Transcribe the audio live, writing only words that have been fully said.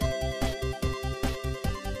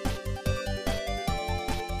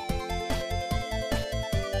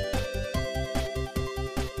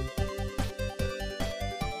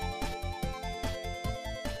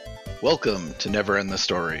Welcome to Never End the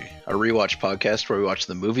Story, a rewatch podcast where we watch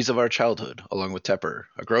the movies of our childhood, along with Tepper,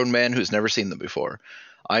 a grown man who's never seen them before.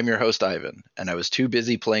 I'm your host, Ivan, and I was too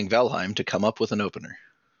busy playing Valheim to come up with an opener.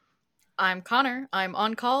 I'm Connor. I'm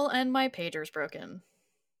on call, and my pager's broken.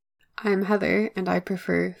 I'm Heather, and I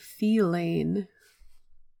prefer feline.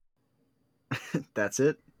 That's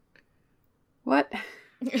it. What?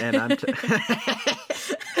 And I'm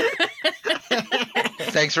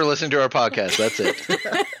Thanks for listening to our podcast. That's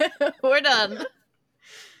it. We're done.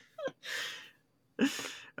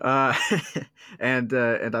 And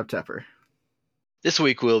I'm Tepper. This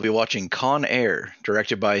week we'll be watching Con Air,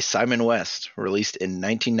 directed by Simon West, released in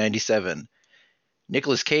 1997.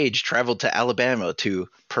 Nicolas Cage traveled to Alabama to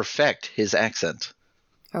perfect his accent.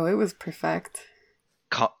 Oh, it was perfect.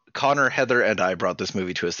 Connor, Heather, and I brought this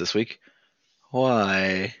movie to us this week.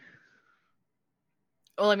 Why?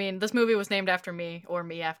 Well, I mean, this movie was named after me, or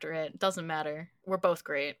me after it. Doesn't matter. We're both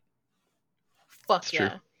great. Fuck It's yeah.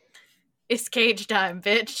 true. It's Cage time,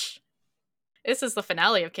 bitch. This is the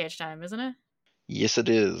finale of Cage time, isn't it? Yes, it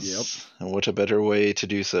is. Yep. And what a better way to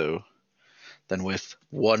do so than with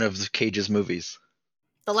one of Cage's movies.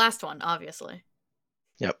 The last one, obviously.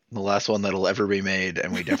 Yep, the last one that'll ever be made,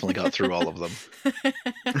 and we definitely got through all of them.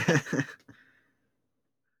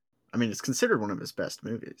 I mean, it's considered one of his best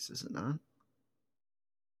movies, is it not?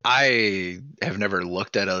 I have never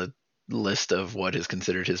looked at a list of what is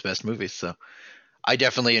considered his best movies, so I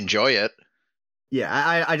definitely enjoy it.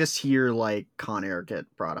 Yeah, I just hear like Con Air get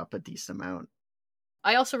brought up a decent amount.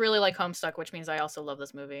 I also really like Homestuck, which means I also love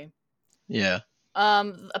this movie. Yeah.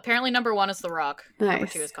 Apparently number 1 is The Rock. Number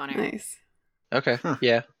Nice. 2 is Con Air. Nice. Okay. Huh.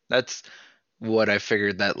 Yeah, that's what I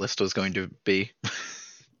figured that list was going to be.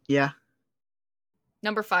 Yeah.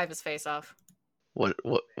 Number 5 is Face Off.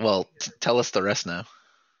 Well, tell us the rest now.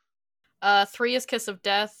 3 is Kiss of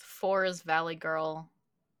Death. 4 is Valley Girl.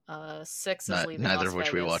 6 is Leaving Neither Las of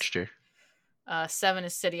which we Vegas. watched here. 7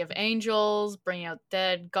 is City of Angels. Bringing Out the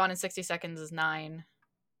Dead. Gone in 60 Seconds is 9.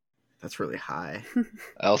 That's really high.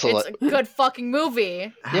 I also It's a good fucking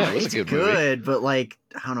movie. Yeah, it was a It's good movie. good, but like,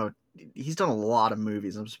 I don't know. He's done a lot of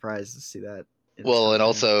movies. I'm surprised to see that. in his well, and top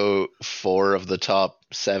also 4 of the top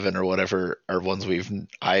 7 or whatever are ones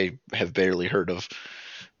I have barely heard of.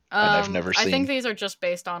 And I've never I think seen. these are just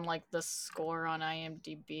based on like the score on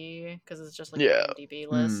IMDb because it's just like Yeah. an IMDb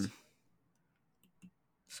list. Mm.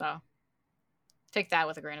 So take that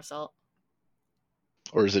with a grain of salt.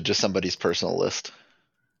 Or is it just somebody's personal list?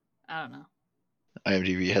 I don't know.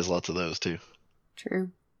 IMDb has lots of those too. True.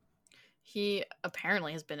 He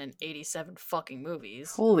apparently has been in 87 fucking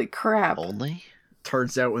movies. Holy crap. Only?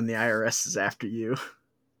 Turns out when the IRS is after you,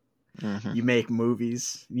 Mm-hmm. you make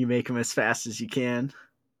movies. You make them as fast as you can.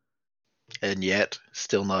 And yet,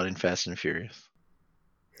 still not in Fast and Furious.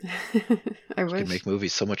 I You wish. can make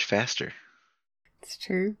movies so much faster. It's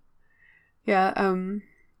true. Yeah,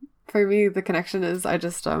 for me, the connection is I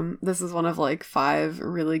just, this is one of like 5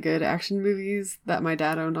 really good action movies that my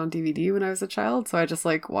dad owned on DVD when I was a child, so I just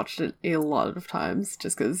like watched it a lot of times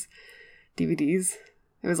just because DVDs.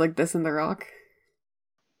 It was like this and The Rock.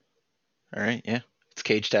 All right, yeah. It's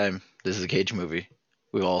Cage time. This is a Cage movie.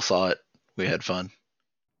 We all saw it. We had fun.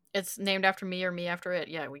 It's named after me or me after it.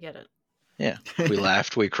 Yeah, we get it. Yeah. We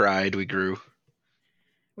laughed, we cried, we grew.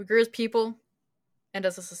 We grew as people and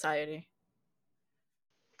as a society.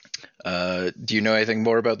 Do you know anything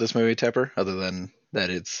more about this movie, Tepper, other than that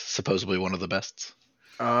it's supposedly one of the best?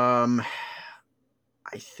 I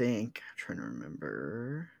think I'm trying to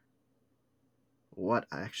remember what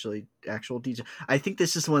actual detail. I think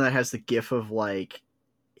this is the one that has the gif of like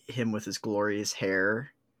him with his glorious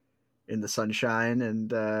hair in the sunshine, and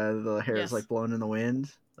the hair Yes. is like blowing in the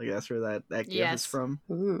wind. Like that's where that gif Yes. is from.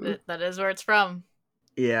 Ooh. That is where it's from.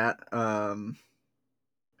 Yeah.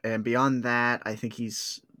 And beyond that, I think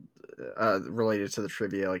he's related to the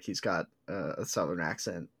trivia. Like he's got a southern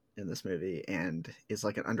accent in this movie and is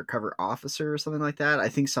like an undercover officer or something like that. I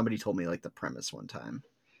think somebody told me like the premise one time.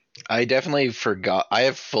 I definitely forgot. I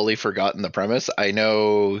have fully forgotten the premise. I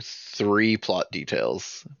know 3 plot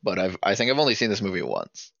details, but I think I've only seen this movie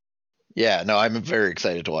once. Yeah, no, I'm very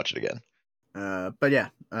excited to watch it again. But yeah,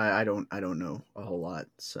 I don't know a whole lot,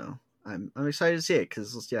 so I'm excited to see it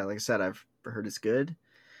because yeah, like I said, I've heard it's good,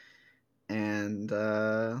 and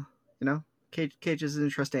you know, Cage is an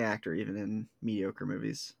interesting actor even in mediocre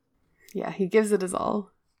movies. Yeah, he gives it his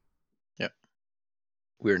all. Yep.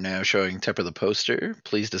 We're now showing Tepper the poster.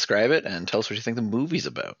 Please describe it and tell us what you think the movie's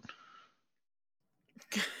about.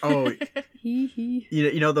 Oh, Hee hee.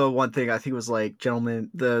 you know the one thing I think was like, gentlemen,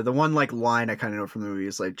 the one like line I kind of know from the movie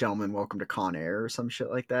is like, gentlemen, welcome to Con Air or some shit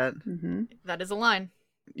like that. Mm-hmm. That is a line.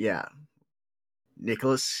 Yeah,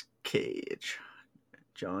 Nicolas Cage,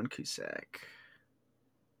 John Cusack,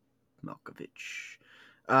 Malkovich.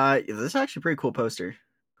 This is actually a pretty cool poster.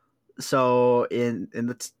 So in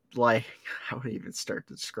the like, how would I even start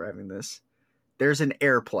describing this? There's an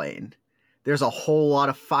airplane. There's a whole lot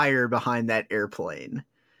of fire behind that airplane.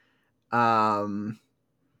 And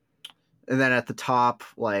then at the top,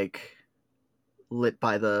 like, lit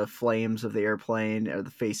by the flames of the airplane, are the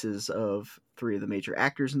faces of 3 of the major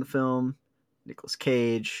actors in the film: Nicolas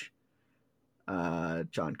Cage,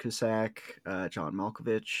 John Cusack, John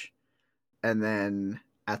Malkovich. And then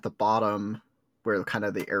at the bottom, where kind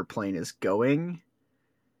of the airplane is going,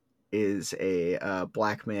 is a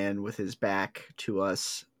black man with his back to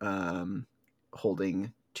us,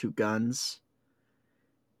 holding 2 guns.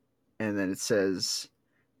 And then it says,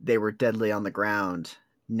 "They were deadly on the ground.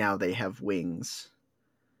 Now they have wings."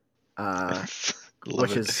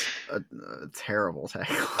 Which is a terrible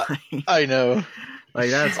tagline. I know. Like,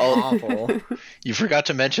 that's awful. You forgot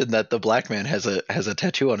to mention that the black man has a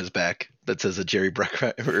tattoo on his back that says a Jerry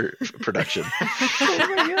Bruckheimer production, Oh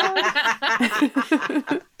my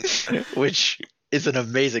god. which is an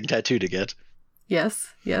amazing tattoo to get. Yes.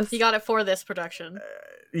 He got it for this production.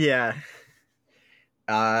 Yeah.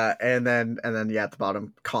 And then yeah, at the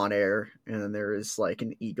bottom, Con Air, and then there is like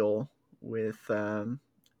an eagle with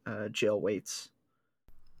jail weights.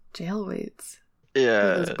 Jail weights.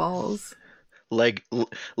 Yeah, Those balls. leg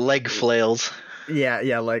flails.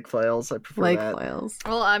 Yeah, leg flails. I prefer Leg that. flails.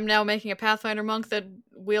 Well, I'm now making a Pathfinder monk that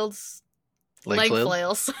wields leg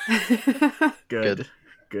flails. Good.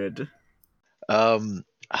 I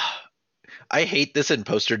hate this in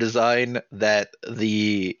poster design that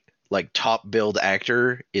the like top billed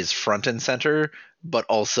actor is front and center, but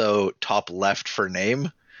also top left for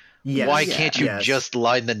name. Yes. Why can't you Yes. just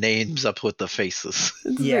line the names up with the faces?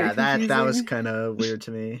 It's Yeah, very that was confusing. kind of weird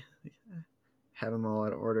to me. Have them all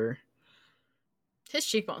out of order. His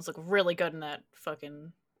cheekbones look really good in that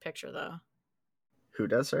fucking picture, though. Who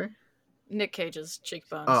does, sorry? Nick Cage's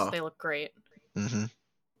cheekbones, Oh. they look great.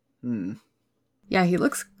 Mm-hmm. Yeah, he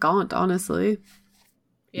looks gaunt, honestly.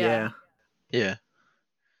 Yeah. Yeah.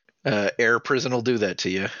 Air prison will do that to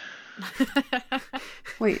you.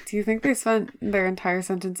 Wait, do you think they spent their entire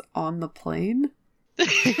sentence on the plane?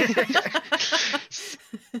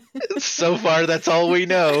 So far, that's all we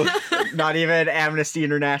know. Not even Amnesty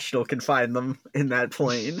International can find them in that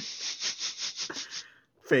plane.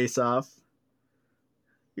 Face off.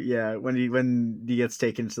 Yeah, when he gets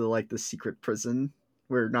taken to the secret prison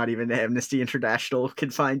where not even Amnesty International can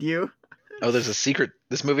find you. Oh, there's a secret.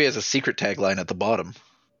 This movie has a secret tagline at the bottom.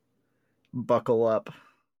 Buckle up.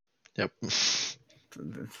 Yep.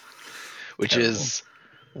 Which is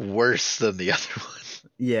worse than the other one.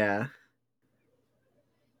 Yeah.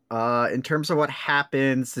 In terms of what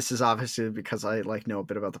happens, this is obviously because I know a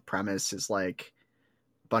bit about the premise. Is a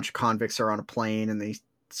bunch of convicts are on a plane and they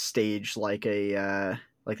stage they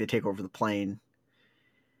take over the plane,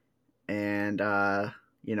 and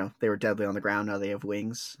they were deadly on the ground. Now they have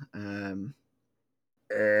wings. And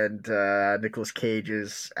Nicolas Cage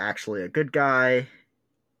is actually a good guy.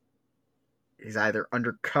 He's either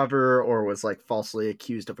undercover or was falsely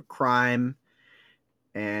accused of a crime.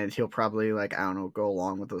 And he'll probably go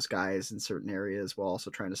along with those guys in certain areas while also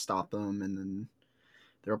trying to stop them. And then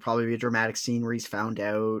there'll probably be a dramatic scene where he's found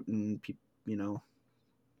out and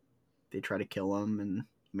they try to kill him, and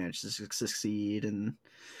he manages to succeed and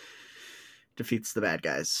defeats the bad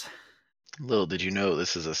guys. Little did you know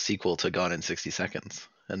this is a sequel to Gone in 60 Seconds,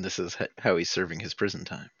 and this is how he's serving his prison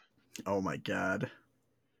time. Oh my god.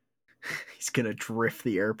 He's gonna drift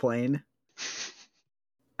the airplane.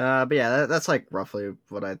 But yeah, that's roughly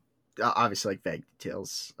what I... Obviously vague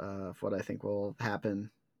details of what I think will happen.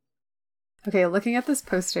 Okay, looking at this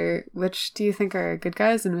poster, which do you think are good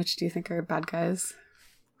guys and which do you think are bad guys?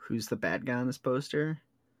 Who's the bad guy on this poster?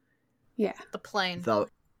 Yeah. The plane. The...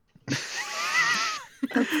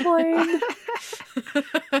 The plane.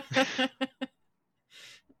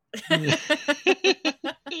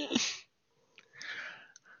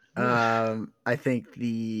 I think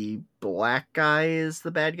the black guy is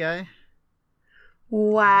the bad guy.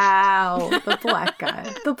 Wow. The black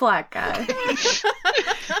guy. The black guy.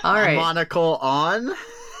 All right. Monocle on.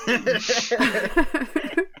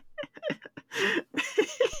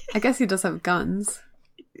 I guess he does have guns.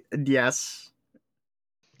 Yes.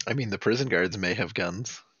 I mean, the prison guards may have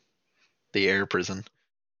guns. The air prison.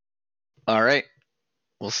 All right.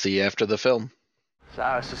 We'll see you after the film.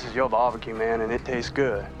 Cyrus, this is your barbecue, man, and it tastes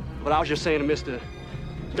good. But I was just saying to Mr.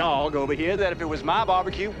 Dog over here that if it was my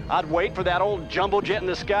barbecue, I'd wait for that old jumbo jet in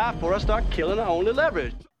the sky before I start killing our only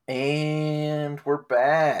leverage. And we're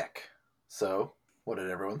back. So, What did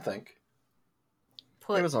everyone think?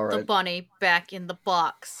 Put It was the alright. bunny back in the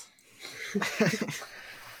box.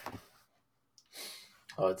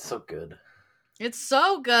 Oh, it's so good. It's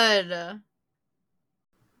so good.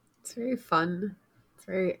 It's very fun. It's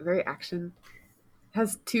very, very action. It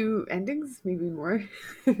has 2 endings, maybe more.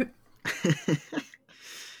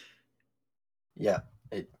 Yeah,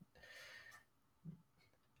 it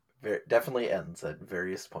definitely ends at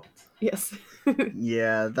various points. Yes.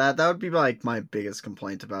 Yeah, that would be like my biggest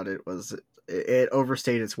complaint about it was it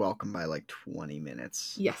overstayed its welcome by like 20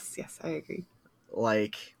 minutes. yes, I agree.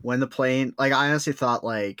 Like when the plane, like I honestly thought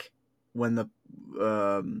like when the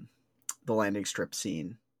landing strip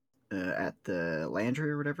scene at the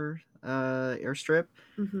Landry or whatever airstrip,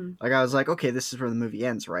 Mm-hmm. like I was like, okay, this is where the movie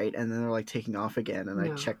ends, right? And then they're like taking off again, and I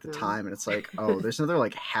No, checked the no. time, and it's like, oh, there's another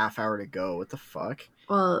like half hour to go. What the fuck?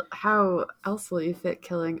 Well, how else will you fit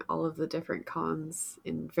killing all of the different cons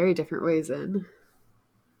in very different ways in?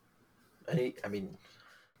 I mean,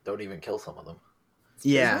 don't even kill some of them.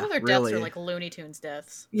 Yeah, Some of their really. deaths are like Looney Tunes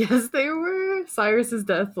deaths. Yes, they were. Cyrus's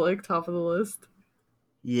death, like, top of the list.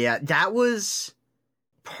 Yeah, that was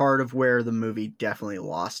part of where the movie definitely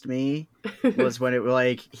lost me. Was when it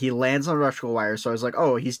like he lands on electrical wire, so I was like,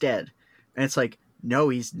 oh, he's dead, and it's like, no,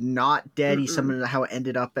 he's not dead. He Mm-mm. somehow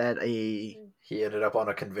ended up at a He ended up on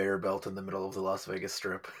a conveyor belt in the middle of the Las Vegas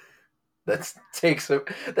Strip. That takes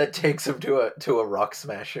him to a rock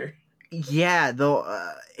smasher. yeah.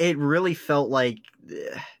 Though it really felt like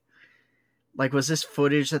was this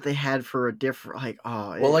footage that they had for a different like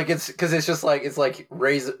Well, like it's because it's like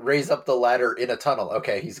raise up the ladder in a tunnel.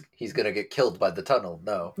 Okay, he's gonna get killed by the tunnel.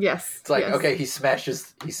 No, Yes. it's like yes. okay, he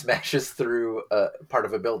smashes through part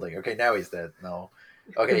of a building. Okay, now he's dead. No,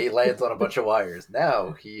 okay, he lands on a bunch of wires.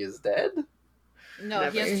 Now he is dead. No,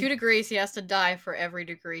 he Never. has 2 degrees. He has to die for every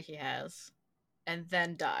degree he has. And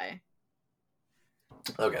then die.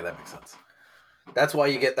 Okay, that makes sense. That's why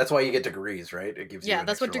you get degrees, right? It gives you Yeah, an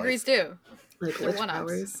that's what extra degrees life. do. Like, They're witch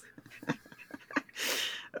one-ups.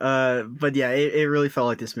 powers. But yeah, it really felt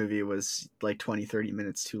like this movie was like 20-30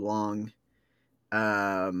 minutes too long.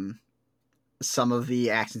 Some of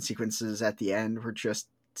the action sequences at the end were just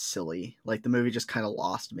silly. Like the movie just kind of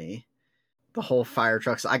lost me. The whole fire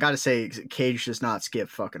trucks. I gotta say, Cage does not skip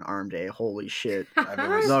fucking arm day. Holy shit. I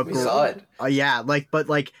mean, No, we saw it. Yeah, but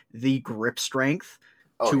the grip strength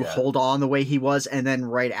Oh, to yeah. hold on the way he was, and then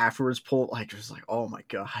right afterwards pull, like, just like, oh my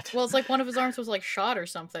god. Well, it's like one of his arms was like shot or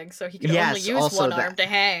something, so he could Yes, only use also one that. arm to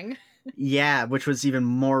hang. Yeah, which was even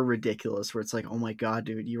more ridiculous. Where it's like, oh my god,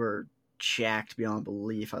 dude, you are jacked beyond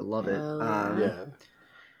belief. I love it. Hell yeah.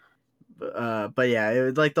 Yeah. But yeah, it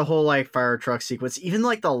was like the whole like fire truck sequence, even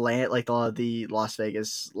like the the Las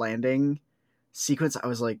Vegas landing sequence. I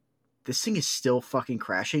was like, this thing is still fucking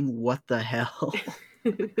crashing. What the hell?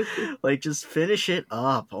 Like, just finish it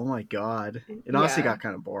up. Oh my god, it honestly Yeah. got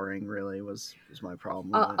kind of boring. Really, was my problem.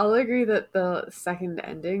 With it. I'll agree that the second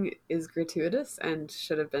ending is gratuitous and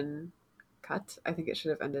should have been cut. I think it should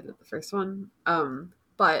have ended at the first one.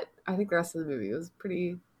 But I think the rest of the movie was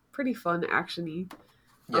pretty fun, actiony.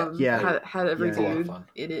 Yeah. Yeah. Had every Yeah. A lot of dude fun.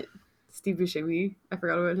 in it. Steve Buscemi, I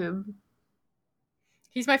forgot about him.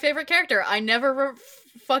 He's my favorite character. I never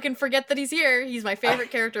fucking forget that he's here. He's my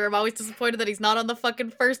favorite character. I'm always disappointed that he's not on the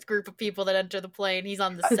fucking first group of people that enter the plane. He's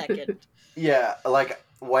on the second. Yeah, like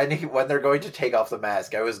when they're going to take off the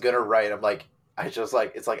mask, I was gonna write. I'm like, it's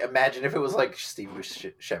like imagine if it was like Steve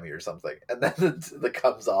Buscemi or something, and then the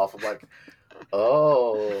comes off. I'm like,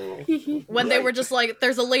 oh. When they Right. were just like,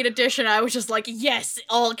 there's a late edition, I was just like, yes,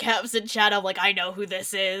 all caps in chat. I'm like, I know who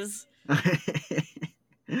this is.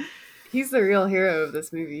 He's the real hero of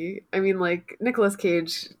this movie. I mean, like, Nicolas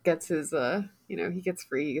Cage gets his, he gets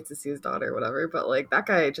free, he gets to see his daughter, whatever, but, like, that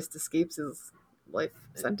guy just escapes his life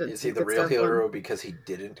sentence. Is he the gets real to have fun. hero because he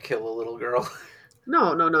didn't kill a little girl?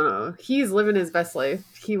 No. He's living his best life.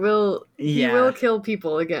 He will kill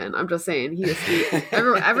people again. I'm just saying, he escaped.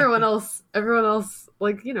 everyone else,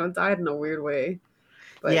 like, died in a weird way.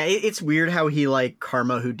 But, yeah, it's weird how he like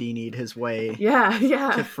karma Houdini'd his way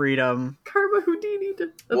yeah. to freedom. Karma Houdini.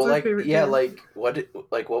 That's Well, my like, favorite yeah, term.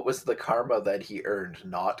 what was the karma that he earned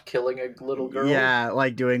not killing a little girl? Yeah,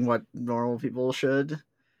 like doing what normal people should.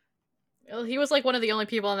 Well, he was like one of the only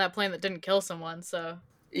people on that plane that didn't kill someone, so.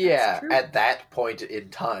 Yeah, true. at that point in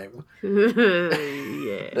time.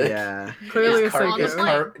 Yeah. Yeah. Clearly Is a on the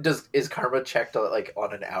psycho. plane. is karma checked like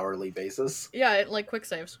on an hourly basis? Yeah, it like quick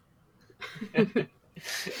saves.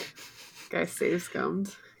 Guy save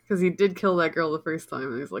scummed. Because he did kill that girl the first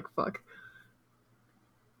time, and he's like, fuck.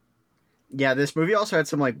 Yeah, this movie also had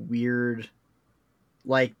some like weird,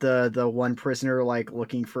 like the one prisoner like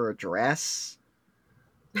looking for a dress.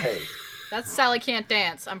 Hey, That's Sally Can't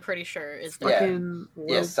Dance, I'm pretty sure, is the Yeah. Fucking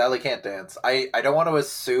Yes, Sally Can't Dance. I don't want to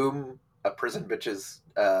assume a prison bitch's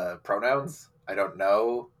pronouns. I don't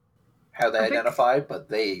know how they I think- identify, but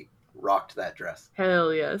they rocked that dress.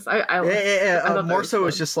 Hell yes. I Yeah, thought that more was so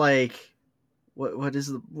it's fun. just like what is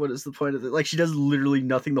the point of it? Like she does literally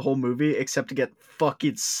nothing the whole movie except to get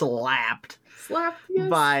fucking slapped Slap, yes.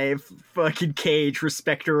 by fucking Cage,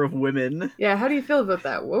 respecter of women. Yeah, how do you feel about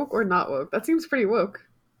that? Woke or not woke? That seems pretty woke.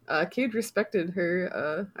 Cage respected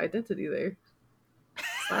her identity there.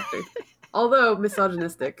 Slapped her. Although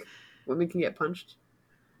misogynistic. Women can get punched.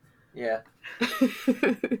 Yeah.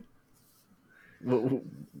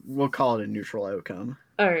 We'll call it a neutral outcome.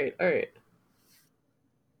 Alright.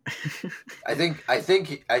 I think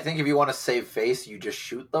if you want to save face, you just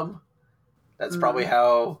shoot them. That's probably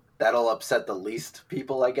how that'll upset the least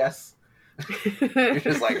people, I guess. You're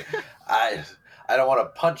just like, I don't want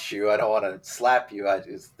to punch you. I don't want to slap you. I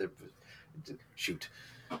just shoot.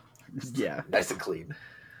 Yeah. Nice and clean.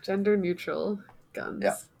 Gender neutral guns.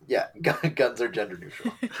 Yeah. Guns are gender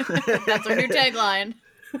neutral. That's our new tagline.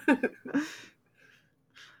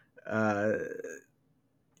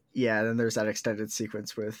 Yeah, then there's that extended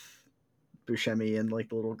sequence with Buscemi and like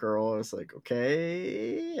the little girl. I was like,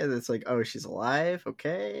 okay, and it's like, oh, she's alive.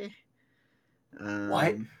 Okay.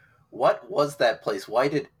 Why? What was that place? Why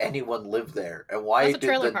did anyone live there? And why That's a did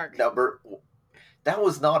trailer the park. number? That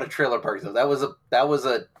was not a trailer park though. That was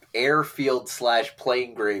a airfield /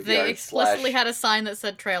 plane graveyard. They explicitly had a sign that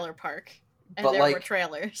said trailer park. And But, there like- were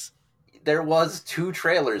trailers. There was 2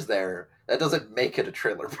 trailers there. That doesn't make it a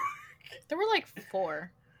trailer park. There were like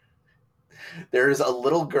 4. There's a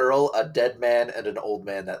little girl, a dead man, and an old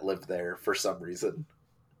man that live there for some reason.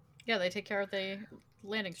 Yeah, they take care of the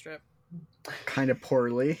landing strip. Kind of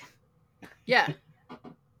poorly. Yeah.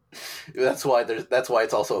 That's why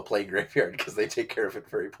it's also a plane graveyard, because they take care of it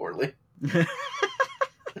very poorly.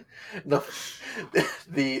 The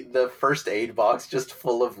first aid box just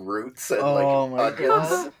full of roots and Oh my onions.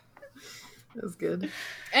 God. That was good.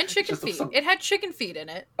 And chicken Just feet. some- It had chicken feet in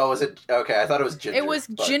it. Oh, is it? Okay, I thought it was ginger. It was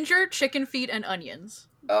but- ginger, chicken feet, and onions.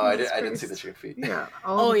 Oh, I Jesus didn't see Christ. the chicken feet. Yeah.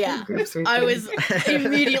 Oh, the yeah. food groups right I there. was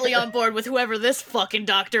immediately on board with whoever this fucking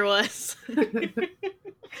doctor was.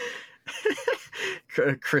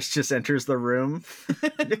 Chris just enters the room.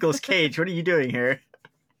 Nicolas Cage, what are you doing here?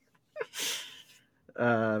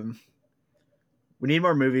 We need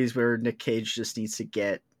more movies where Nick Cage just needs to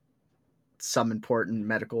get some important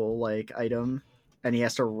medical like item, and he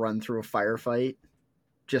has to run through a firefight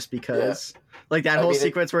just because. Like that I whole mean,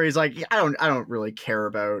 sequence where he's like, I don't really care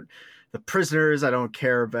about the prisoners. I don't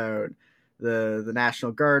care about the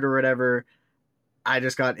National Guard or whatever. I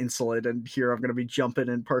just got insulin, and here I'm going to be jumping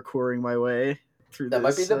and parkouring my way through That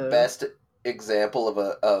might be this, the best example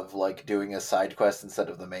of like doing a side quest instead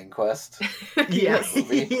of the main quest. Yeah.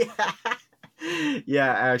 movie.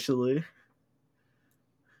 Yeah, actually.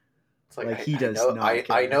 It's like, Like, he does know, not I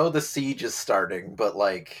care. know the siege is starting, but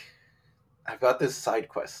like, I've got this side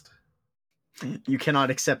quest. You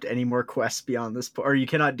cannot accept any more quests beyond this point, or you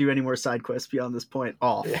cannot do any more side quests beyond this point.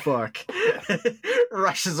 Oh, Yeah. fuck.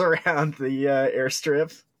 Rushes around the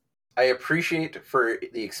airstrip. I appreciate for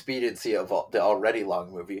the expediency of the already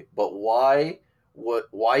long movie, but why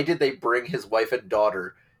did they bring his wife and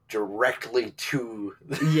daughter directly to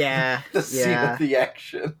Yeah. the scene Yeah. of the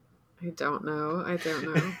action? I don't know.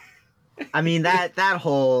 I mean, that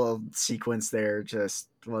whole sequence there just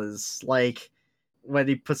was like when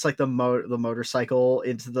he puts like the motorcycle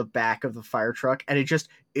into the back of the fire truck and it just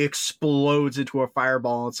explodes into a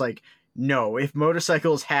fireball. It's like, no, if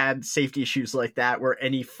motorcycles had safety issues like that where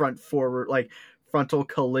any frontal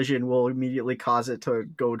collision will immediately cause it to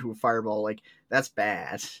go into a fireball, like that's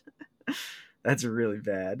bad. That's really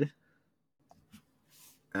bad.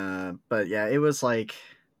 But yeah, it was like,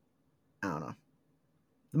 I don't know.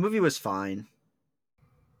 The movie was fine.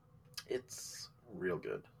 It's real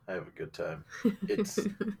good. I have a good time. It's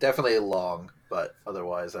definitely long, but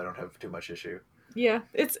otherwise I don't have too much issue. Yeah,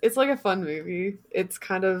 it's like a fun movie. It's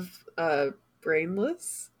kind of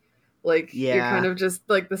brainless. Like you're Yeah. kind of just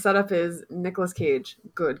like the setup is Nicolas Cage,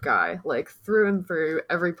 good guy. Like through and through,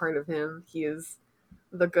 every part of him, he is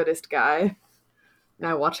the goodest guy.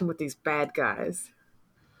 Now watch him with these bad guys.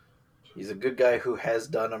 He's a good guy who has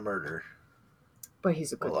done a murder. But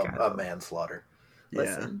he's a good Well, guy. a manslaughter.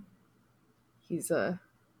 Listen. He's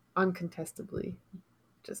uncontestably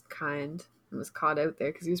just kind and was caught out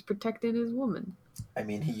there because he was protecting his woman. I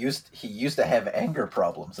mean, he used to have anger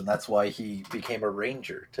problems, and that's why he became a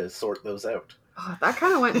ranger to sort those out. Oh, that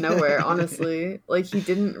kind of went nowhere, honestly. Like, he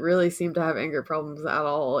didn't really seem to have anger problems at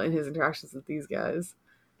all in his interactions with these guys.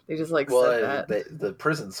 They just, like, said that. The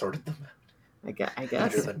prison sorted them out. I guess.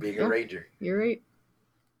 Better than being Yeah, a ranger. you're right.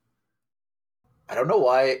 I don't know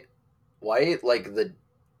why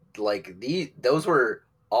those were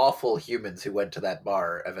awful humans who went to that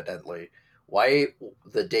bar, evidently. Why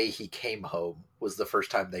the day he came home was the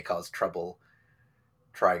first time they caused trouble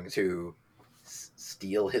trying to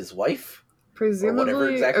steal his wife? Presumably, Or whatever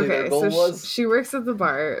exactly their goal was. she works at the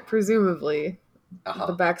bar. Presumably,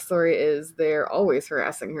 the backstory is they're always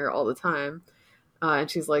harassing her all the time,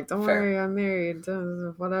 and she's like, "Don't Fair. worry, I'm married,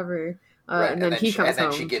 whatever." Right, and then he comes home.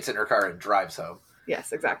 And then she gets in her car and drives home,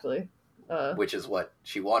 Yes, exactly. which is what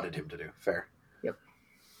she wanted him to do. Fair. Yep.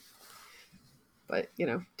 But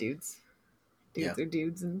dudes Yeah. are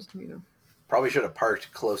dudes, and Probably should have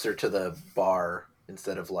parked closer to the bar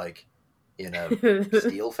instead of in a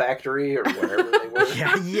steel factory or wherever they were.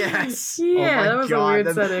 Yeah, yes. Yeah, oh that my was God. a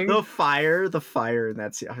weird setting. The fire, and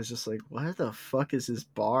that's. I was just like, what the fuck is this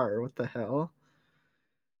bar? What the hell?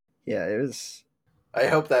 Yeah, it was. I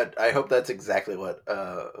hope that's exactly what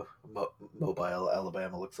Mobile,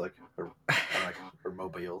 Alabama looks like, or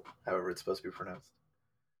Mobile, however it's supposed to be pronounced.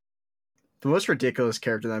 The most ridiculous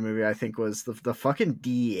character in that movie, I think, was the fucking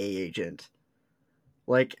DEA agent.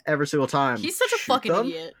 Like, every single time. He's such a Shoot fucking them?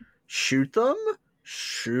 idiot. Shoot them?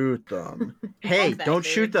 Shoot them. Hey, Fuck that don't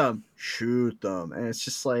dude. shoot them. Shoot them. And it's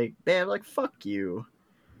just like, man, fuck you.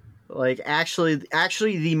 Actually,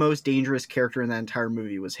 the most dangerous character in that entire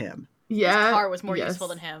movie was him. Yeah, His car was more yes. useful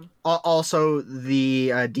than him. Also,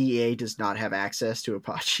 the DEA does not have access to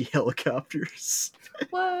Apache helicopters.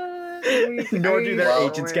 What? Nor do their Well,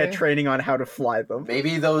 agents get training on how to fly them.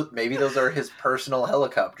 Maybe those are his personal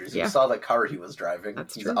helicopters. Yeah. You saw the car he was driving.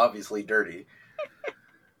 That's He's true. obviously dirty.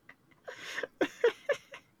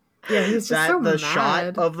 Yeah, he's just so the mad.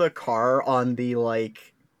 shot of the car on the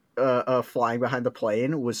flying behind the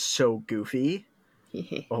plane was so goofy.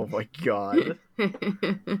 Oh my God.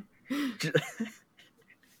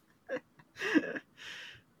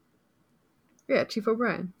 Yeah, Chief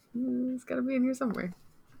O'Brien. He's got to be in here somewhere.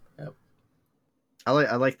 Yep. I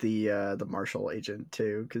like the marshal agent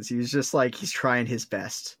too, because he was just he's trying his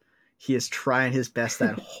best. He is trying his best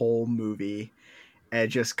that whole movie, and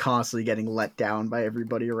just constantly getting let down by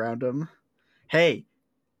everybody around him. Hey,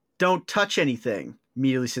 don't touch anything.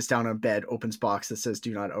 Immediately sits down on bed, opens box that says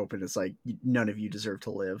 "Do not open." It's like, none of you deserve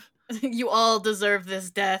to live. You all deserve this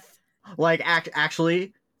death.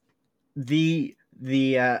 Actually, the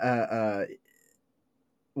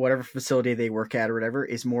whatever facility they work at or whatever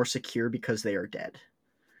is more secure because they are dead.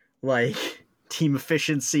 Team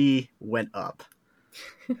efficiency went up.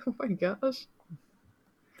 Oh my gosh.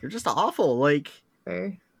 They're just awful.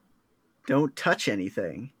 Fair. Don't touch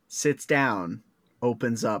anything. Sits down,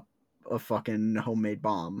 opens up a fucking homemade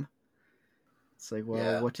bomb. It's like, well,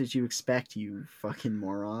 Yeah. What did you expect, you fucking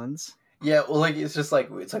morons? Yeah, well, it's just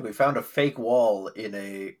it's like we found a fake wall in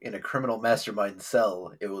a criminal mastermind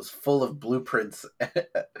cell. It was full of blueprints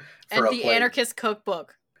And the anarchist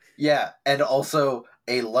cookbook. Yeah, and also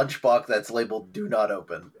a lunchbox that's labeled "Do not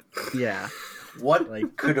open." Yeah. What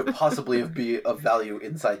could have possibly be of value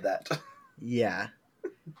inside that? Yeah.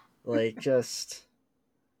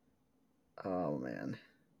 Oh, man.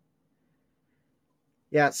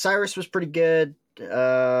 Yeah, Cyrus was pretty good.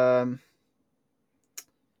 Mr.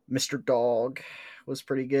 Dog was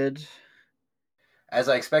pretty good. As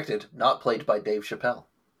I expected, not played by Dave Chappelle.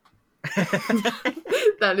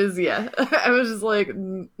 That is, yeah. I was just like,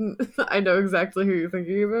 I know exactly who you're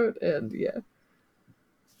thinking about, and yeah.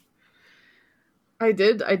 I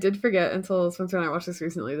did forget until Spencer and I watched this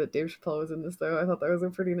recently that Dave Chappelle was in this, though. I thought that was a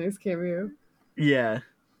pretty nice cameo. Yeah.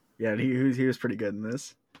 Yeah, he was pretty good in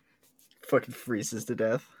this. Fucking freezes to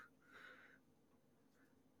death.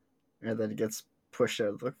 And then he gets pushed out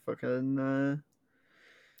of the fucking,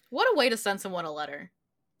 What a way to send someone a letter.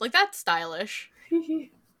 That's stylish.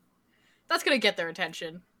 That's gonna get their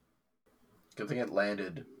attention. Good thing it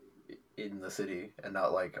landed in the city and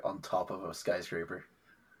not on top of a skyscraper.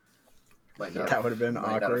 That would have been might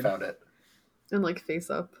not awkward. have found it. And face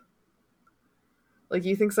up.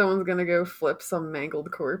 You think someone's gonna go flip some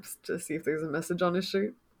mangled corpse to see if there's a message on his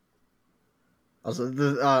shirt? Also,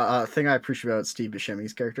 the thing I appreciate about Steve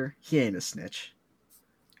Buscemi's character, he ain't a snitch.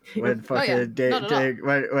 When fucking not at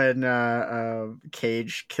when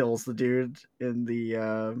Cage kills the dude in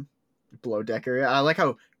the below deck area, I like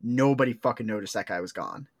how nobody fucking noticed that guy was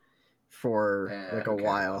gone for a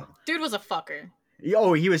while. Dude was a fucker.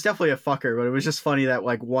 Oh, he was definitely a fucker, but it was just funny that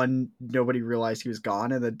one, nobody realized he was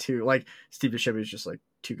gone, and then two, Steve Buscemi was just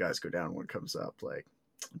two guys go down, one comes up.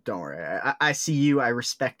 Don't worry, I see you, I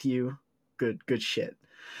respect you. Good shit.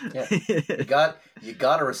 Yeah, you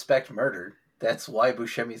gotta respect murder. That's why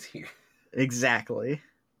Buscemi's here. Exactly.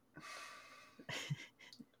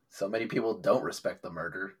 So many people don't respect the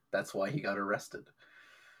murder. That's why he got arrested.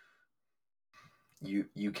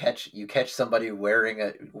 You catch somebody wearing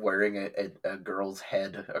a girl's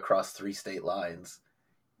head across 3 state lines.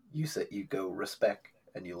 You go respect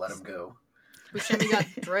and you let him go. Buscemi got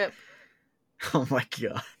drip. Oh my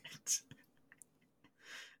god.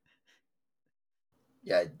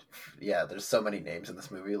 Yeah. There's so many names in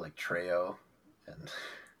this movie, like Trejo, and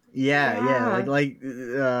yeah. Like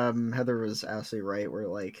Heather was absolutely right. Where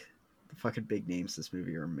like the fucking big names in this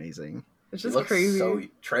movie are amazing. It's just crazy.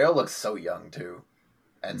 Trejo looks so young too,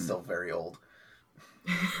 and still very old.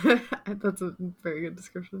 That's a very good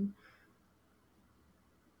description.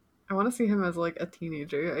 I want to see him as like a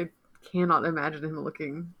teenager. I cannot imagine him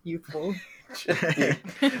looking youthful.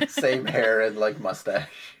 Same hair and like mustache.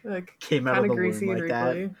 Like Came out of the womb like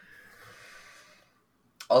that.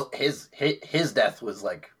 His death was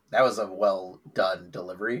like, that was a well done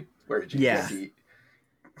delivery. Where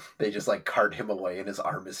they just like cart him away and his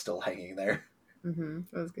arm is still hanging there. That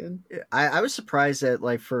was good. I was surprised that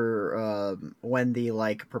like for when the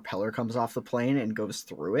like propeller comes off the plane and goes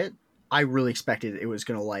through it, I really expected it was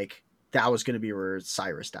gonna like that was gonna be where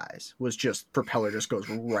Cyrus dies. Was just propeller just goes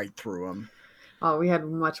right through him. Oh, we had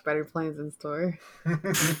much better plans in store.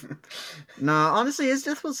 Nah, honestly, his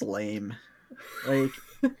death was lame. Like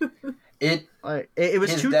it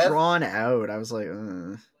was too death, drawn out. I was like,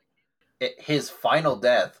 his final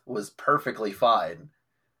death was perfectly fine,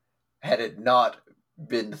 had it not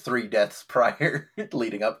been 3 deaths prior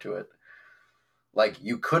leading up to it. Like,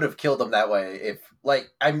 you could have killed him that way if,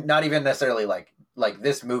 like, I'm not even necessarily like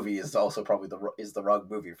this movie is also probably the wrong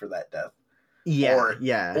movie for that death.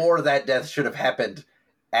 Yeah, Or that death should have happened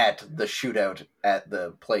at the shootout at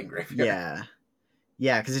the plane graveyard.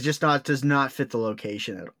 Yeah, because it just does not fit the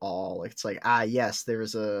location at all. Like, it's like, yes,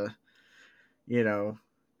 there's a,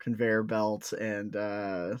 conveyor belt and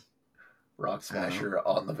Rock Smasher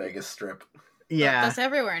on the Vegas Strip. Yeah, that's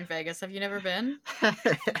everywhere in Vegas. Have you never been? Never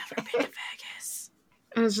been to Vegas.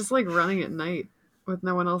 And it's just like running at night with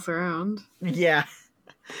no one else around. Yeah.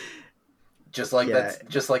 Just like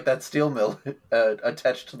that steel mill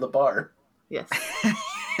attached to the bar. Yes.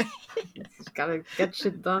 Just gotta get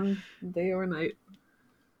shit done day or night.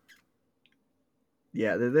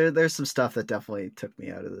 Yeah, there's some stuff that definitely took me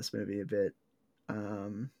out of this movie a bit.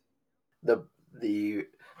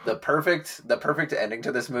 The perfect ending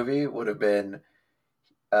to this movie would have been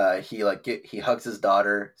he hugs his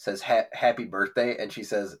daughter, says happy birthday, and she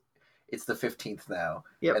says it's the 15th now.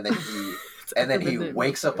 Yep. And then he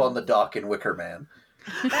wakes up on the dock in Wicker Man.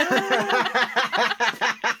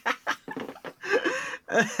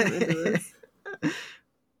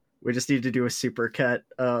 We just need to do a super cut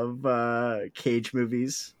of Cage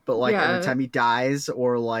movies, but like every time he dies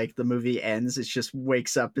or like the movie ends, it just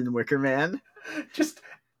wakes up in Wicker Man. Just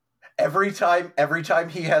every time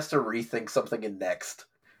he has to rethink something in Next.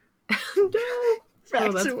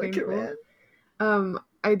 Back to Wicker Man.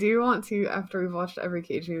 I do want to, after we've watched every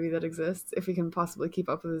Cage movie that exists, if we can possibly keep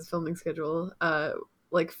up with his filming schedule,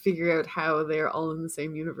 like figure out how they're all in the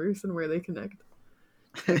same universe and where they connect.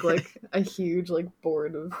 Like a huge like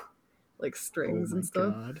board of like strings and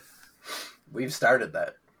stuff. God. We've started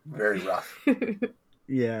that. Very rough.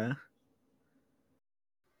 Yeah.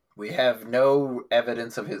 We have no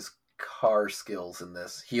evidence of his car skills in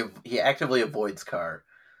this. He actively avoids car.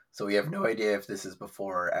 So we have no idea if this is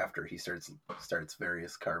before or after he starts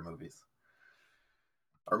various car movies.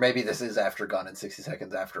 Or maybe this is after Gone in 60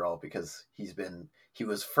 Seconds after all, because he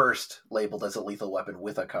was first labeled as a lethal weapon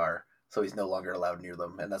with a car, so he's no longer allowed near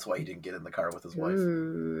them, and that's why he didn't get in the car with his wife.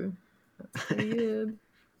 Ooh, that's weird.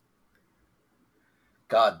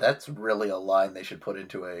 God, that's really a line they should put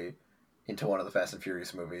into one of the Fast and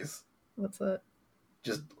Furious movies. What's that?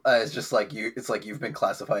 It's just like it's like you've been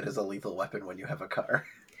classified as a lethal weapon when you have a car.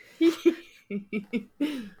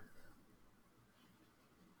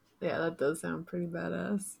 Yeah, that does sound pretty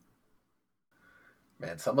badass.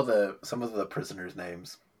 Man, some of the prisoners'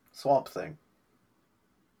 names. Swamp Thing.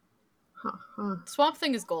 Huh. Swamp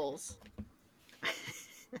Thing is goals.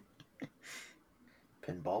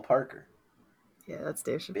 Pinball Parker. Yeah, that's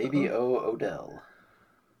Dave Chappelle. Baby O. Odell.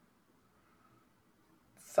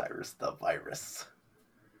 Cyrus the Virus.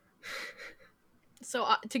 So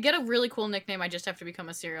to get a really cool nickname, I just have to become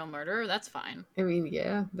a serial murderer. That's fine. I mean,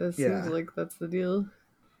 yeah, that seems like that's the deal.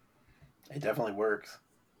 It definitely works.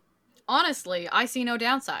 Honestly, I see no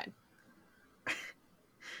downside. I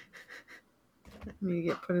mean, you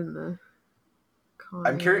get put in the car.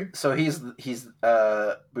 I'm curious. So he's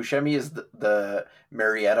Buscemi is the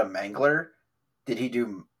Marietta Mangler. Did he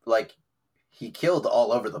do like he killed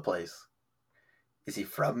all over the place? Is he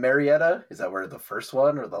from Marietta? Is that where the first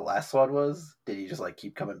one or the last one was? Did he just like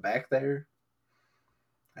keep coming back there?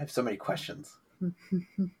 I have so many questions.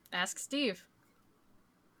 Ask Steve.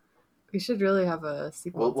 We should really have a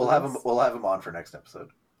sequel. We'll have him. We'll have him on for next episode.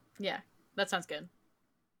 Yeah, that sounds good.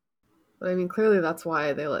 But I mean, clearly that's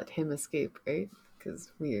why they let him escape, right?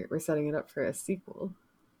 Because we're setting it up for a sequel.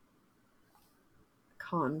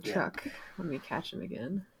 Con Chuck, when we catch him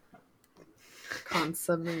again. Con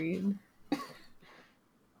Submarine.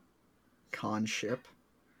 Con Ship.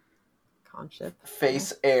 Con Ship.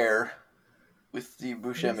 Face Air with Steve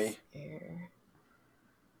Buscemi.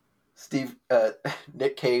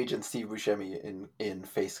 Nick Cage and Steve Buscemi in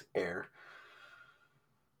Face Air.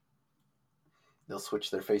 They'll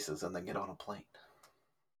switch their faces and then get on a plane.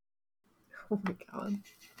 Oh my god.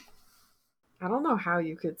 I don't know how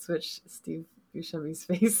you could switch Steve Buscemi's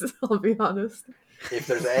face, I'll be honest. If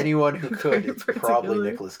there's anyone who could, it's probably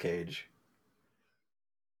Nicolas Cage.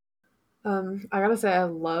 I gotta say, I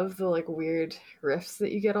love the like weird riffs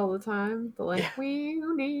that you get all the time. The like,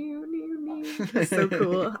 it's so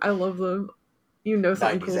cool. I love them. You know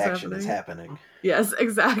something 90s cool's action happening. is happening. Yes,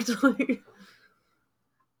 exactly.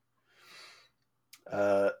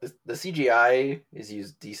 The CGI is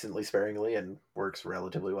used decently sparingly and works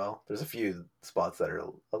relatively well. There's a few spots that are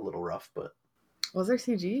a little rough, but... Was there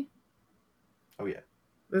CG? Oh, yeah.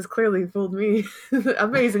 This clearly fooled me.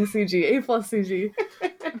 Amazing CG. A+ CG.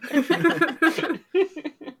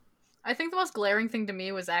 I think the most glaring thing to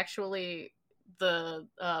me was actually the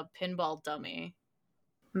pinball dummy.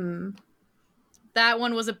 That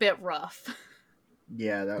one was a bit rough.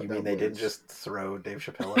 Yeah, that. You that mean they was... didn't just throw Dave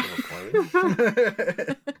Chappelle out of a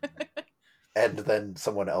plane? And then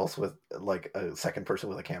someone else with, like, a second person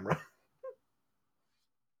with a camera?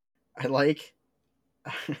 I like,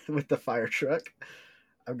 with the fire truck,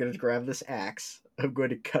 I'm going to grab this axe. I'm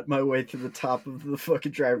going to cut my way to the top of the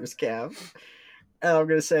fucking driver's cab. And I'm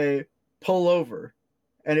going to say, pull over.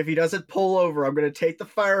 And if he doesn't pull over, I'm going to take the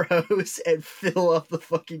fire hose and fill up the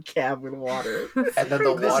fucking cab with water. And then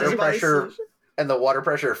the water pressure... And the water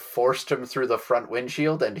pressure forced him through the front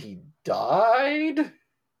windshield and he died?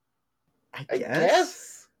 I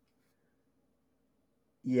guess?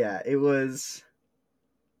 Yeah, it was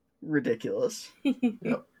ridiculous.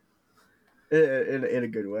 Yep. In a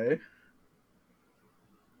good way.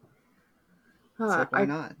 It's like, why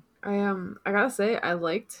not? I gotta say, I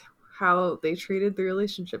liked how they treated the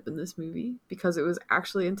relationship in this movie because it was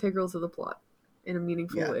actually integral to the plot in a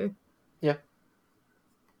meaningful way. Yeah.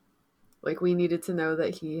 Like, we needed to know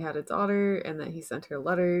that he had a daughter and that he sent her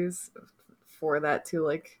letters for that to,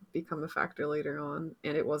 like, become a factor later on.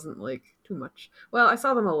 And it wasn't, like, too much. Well, I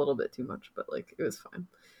saw them a little bit too much, but, like, it was fine.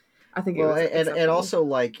 I think it was acceptable. And also,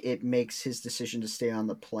 like, it makes his decision to stay on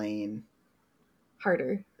the plane...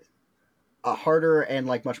 harder. Harder and,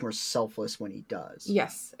 like, much more selfless when he does.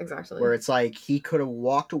 Yes, exactly. Where it's like, he could have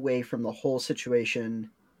walked away from the whole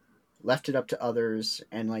situation, left it up to others,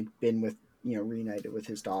 and, like, been with, you know, reunited with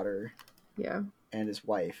his daughter... Yeah. And his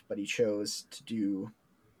wife, but he chose to do,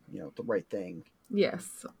 you know, the right thing.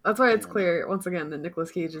 Yes. That's why it's clear, once again, that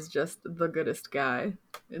Nicolas Cage is just the goodest guy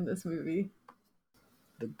in this movie.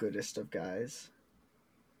 The goodest of guys.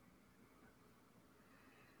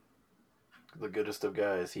 The goodest of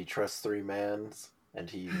guys. He trusts 3 mans, and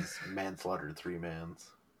he's manslaughtered 3 mans.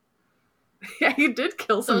 Yeah, he did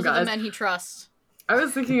kill some Those guys. are the men he trusts. I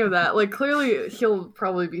was thinking of that. Like, clearly he'll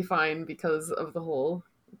probably be fine because of the whole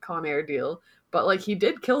Con Air deal, but like he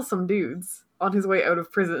did kill some dudes on his way out of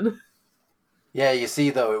prison. Yeah, you see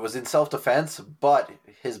though, it was in self-defense, but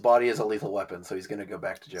his body is a lethal weapon, so he's gonna go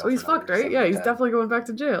back to jail. So he's fucked, right? Yeah, he's definitely going back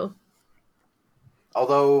to jail.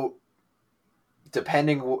 Although,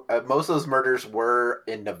 depending, most of those murders were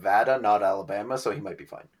in Nevada, not Alabama, so he might be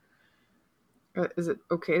fine. Is it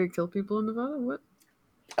okay to kill people in Nevada? What?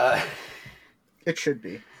 It should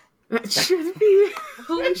be. It should be.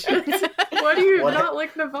 Holy shit! Why do you not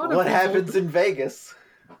like Nevada? What people? happens in Vegas?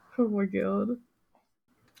 Oh my god!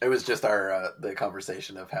 It was just our the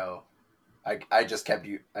conversation of how I just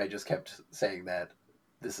kept saying that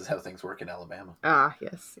this is how things work in Alabama. Ah,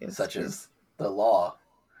 yes, such true. as the law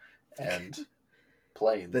and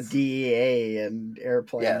planes, the DEA and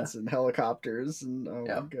airplanes and helicopters and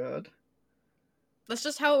my god, that's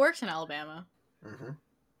just how it works in Alabama. Mm-hmm.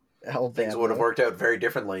 Alabama. Things would have worked out very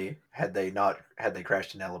differently had they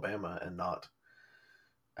crashed in Alabama and not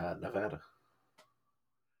Nevada.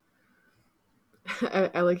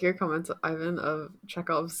 I like your comments, Ivan, of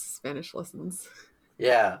Chekhov's Spanish lessons.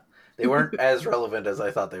 Yeah, they weren't as relevant as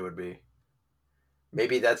I thought they would be.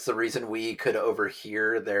 Maybe that's the reason we could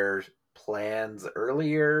overhear their plans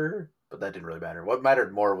earlier, but that didn't really matter. What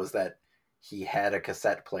mattered more was that he had a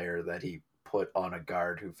cassette player that he put on a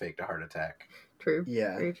guard who faked a heart attack. True.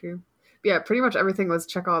 Yeah. Very true. Yeah, pretty much everything was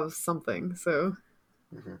Chekhov's something, so...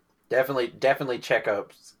 Mm-hmm. Definitely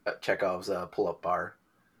Chekhov's pull-up bar.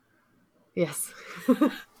 Yes.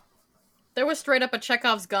 There was straight up a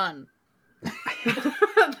Chekhov's gun.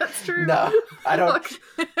 That's true. No, I don't.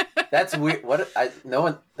 That's weird.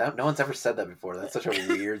 No one's ever said that before. That's such a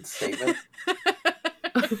weird statement.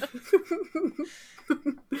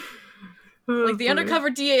 Like, the undercover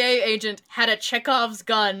DAA agent had a Chekhov's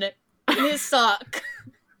gun in his sock.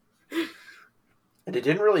 And it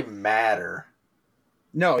didn't really matter.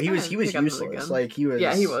 No, he was He got another useless. gun. Like he was.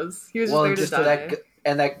 Yeah, he was. He was Well, just just there to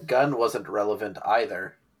die. that gun wasn't relevant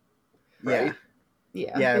either, right?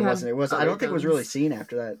 Yeah, Yeah, it they wasn't. had It wasn't. I other don't think it was really guns. seen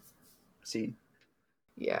after that scene.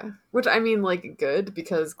 Yeah. Which, I mean, like, good,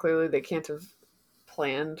 because clearly they can't have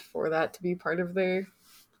planned for that to be part of their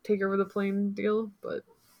take over the plane deal, but...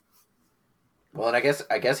 Well, and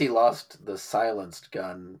I guess he lost the silenced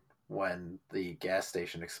gun when the gas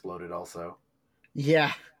station exploded. Also,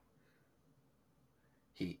 Yeah.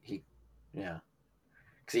 he yeah,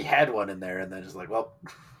 because he had one in there, and then just like, well,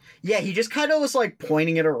 Yeah, he just kind of was like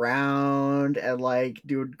pointing it around and like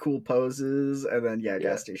doing cool poses, and then Yeah.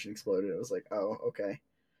 gas station exploded. It was like, oh, okay.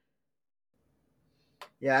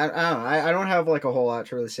 Yeah, I don't know. I don't have like a whole lot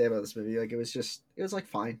to really say about this movie. Like, it was like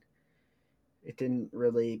fine. It didn't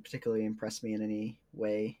really particularly impress me in any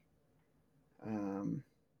way.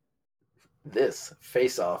 this,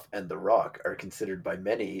 Face Off, and The Rock are considered by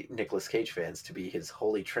many Nicolas Cage fans to be his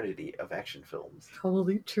holy trinity of action films.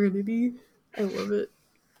 Holy Trinity. I love it.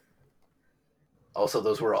 Also,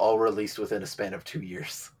 those were all released within a span of 2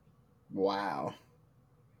 years. Wow.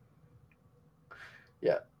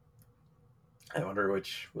 Yeah. I wonder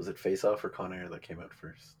which, was it Face Off or Con Air that came out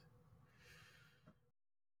first?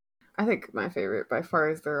 I think my favorite by far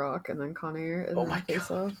is The Rock, and then Con Air, and Oh then my Face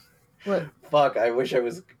God. Off. What? Fuck, I wish I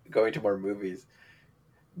was going to more movies.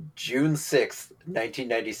 June 6th,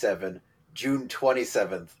 1997. June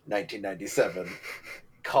 27th, 1997.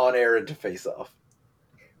 Con Air into Face Off.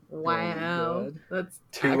 Wow. God. That's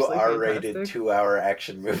Two actually R-rated, fantastic. 2-hour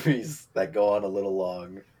action movies that go on a little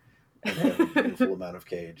long and have a beautiful amount of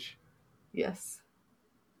Cage. Yes.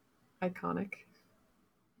 Iconic.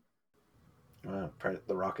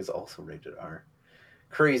 The Rock is also rated R.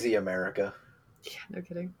 Crazy America. Yeah, no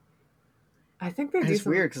kidding. I think they do It's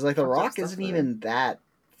some weird because like The fucked up Rock stuff isn't there. even that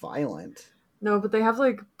violent. No, but they have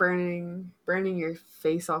like burning your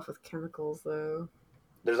face off with chemicals though.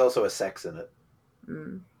 There's also a sex in it.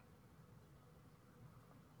 Mm.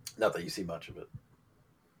 Not that you see much of it.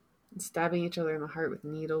 And stabbing each other in the heart with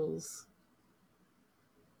needles.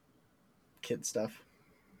 Kid stuff.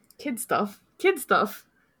 Kid stuff. Kid stuff.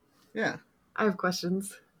 Yeah. I have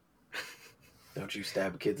questions. Don't you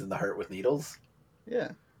stab kids in the heart with needles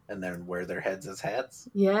Yeah. and then wear their heads as hats?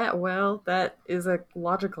 Yeah, well, that is a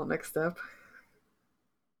logical next step.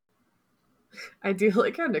 I do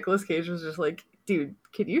like how Nicolas Cage was just like, dude,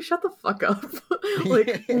 can you shut the fuck up?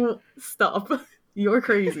 Like, stop. You're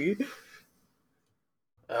crazy.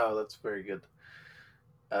 Oh, that's very good.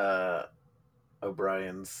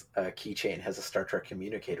 O'Brien's keychain has a Star Trek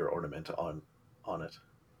communicator ornament on it.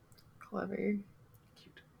 Clever.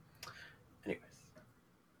 Cute. Anyways.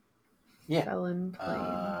 Yeah. Felon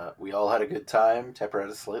plane. We all had a good time. Tepper had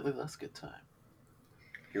a slightly less good time.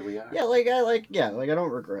 Here we are. Yeah, I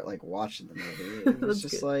don't regret like watching the movie. It was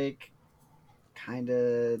That's just good. like kind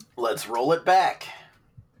of Let's roll it back.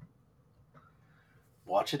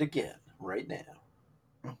 Watch it again right now.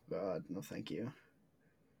 oh god, no thank you.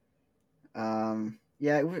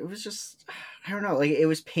 Yeah, it was just I don't know, like it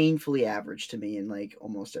was painfully average to me in like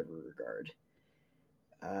almost every regard.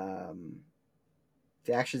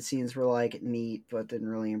 The action scenes were like neat but didn't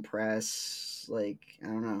really impress. Like, I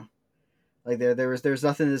don't know. Like there's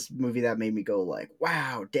nothing in this movie that made me go like,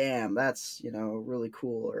 wow, damn, that's, really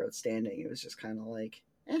cool or outstanding. It was just kind of like,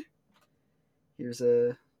 here's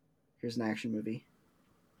an action movie.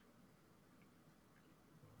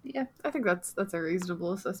 Yeah, I think that's a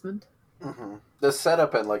reasonable assessment. Mm-hmm. The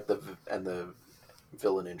setup and like the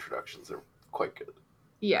villain introductions are quite good.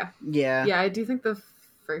 Yeah. Yeah. Yeah, I do think the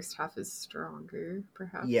first half is stronger,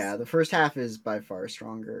 perhaps. Yeah, the first half is by far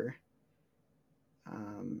stronger.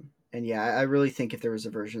 And yeah, I really think if there was a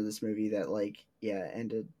version of this movie that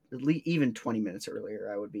ended at least even 20 minutes earlier,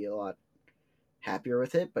 I would be a lot happier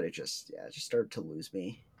with it. But it just started to lose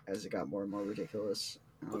me as it got more and more ridiculous.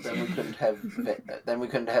 But then we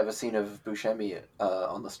couldn't have a scene of Buscemi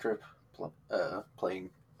on the strip playing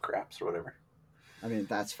craps or whatever. I mean,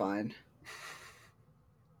 that's fine.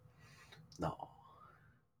 No.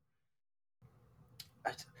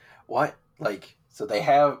 Why? Like, so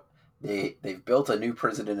they've built a new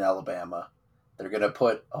prison in Alabama. They're gonna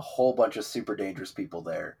put a whole bunch of super dangerous people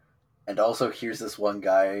there. And also, here's this one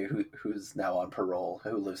guy who's now on parole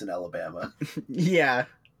who lives in Alabama. Yeah.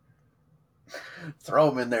 Throw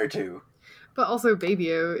him in there too. But also,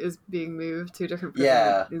 Baby-O is being moved to a different prison.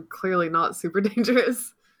 Yeah. It's clearly not super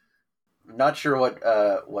dangerous. I'm not sure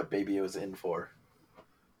what Baby was in for.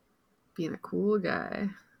 Being a cool guy.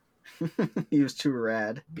 He was too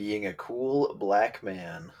rad. Being a cool black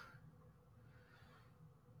man.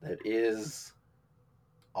 That is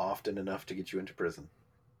often enough to get you into prison.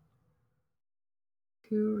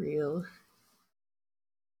 Too real.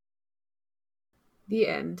 The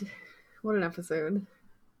end. What an episode.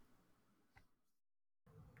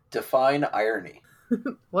 Define irony.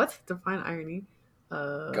 What? Define irony.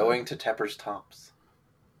 Going to Tepper's Tops.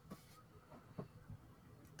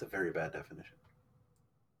 It's a very bad definition.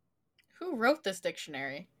 Who wrote this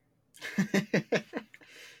dictionary?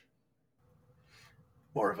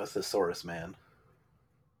 More of a thesaurus man.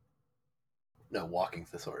 No, walking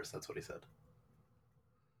thesaurus, that's what he said.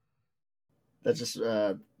 That just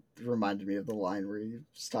reminded me of the line where he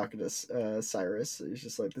was talking to Cyrus. He's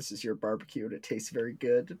just like, "This is your barbecue and it tastes very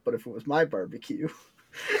good, but if it was my barbecue,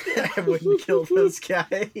 I wouldn't kill those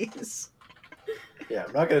guys." Yeah,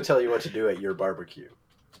 I'm not going to tell you what to do at your barbecue.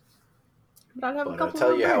 But I'd have a But I'll couple tell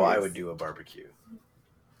more you how I burgers. would do a barbecue.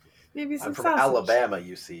 Maybe some I'm from sausage. Alabama,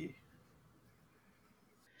 you see.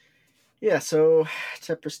 Yeah, so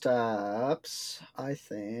Tepper's Tops, I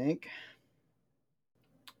think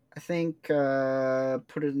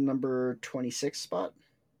put it in number 26 spot.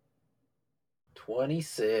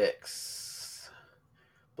 26.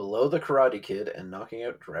 Below the Karate Kid and Knocking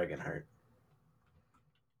Out Dragonheart.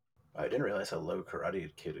 I didn't realize how low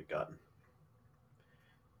Karate Kid had gotten.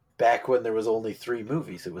 Back when there was only 3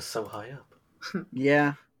 movies, it was so high up.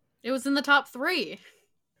 Yeah. It was in the top 3.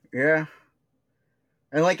 Yeah.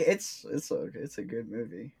 And like it's a good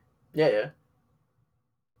movie. Yeah.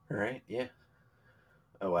 All right, yeah.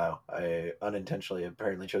 Oh wow, I unintentionally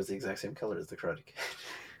apparently chose the exact same color as the Karate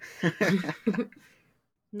Kid.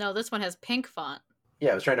 No, this one has pink font.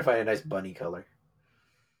 Yeah, I was trying to find a nice bunny color.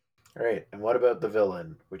 All right, and what about the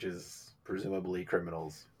villain, which is presumably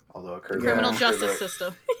criminals? Although a Criminal justice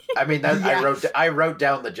system. I mean, that, Yes. I wrote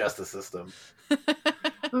down the justice system.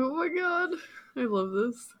 Oh my god. I love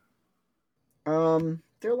this.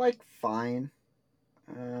 They're like fine.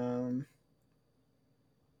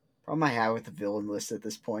 Problem I have with the villain list at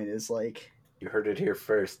this point is like, You heard it here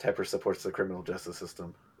first. Tepper supports the criminal justice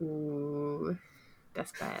system. Ooh.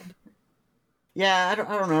 That's bad. yeah, I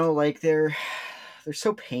don't know, like they're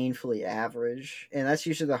so painfully average, and that's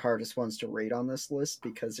usually the hardest ones to rate on this list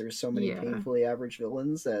because there's so many Yeah. painfully average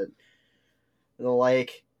villains that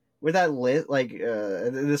like with that list, like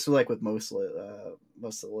this is like with most of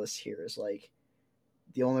the list here is like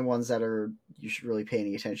the only ones that are you should really pay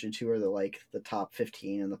any attention to are the top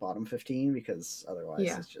 15 and the bottom 15 because otherwise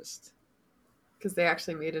Yeah. it's just Because they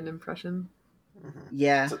actually made an impression.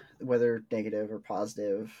 yeah, So- whether negative or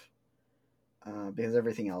positive. Because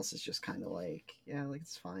everything else is just kind of like, yeah, like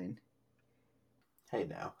it's fine. Hey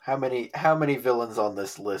now, how many villains on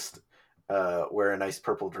this list wear a nice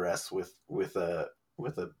purple dress with a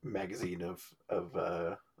magazine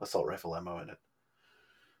of assault rifle ammo in it?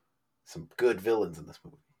 Some good villains in this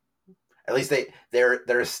movie. At least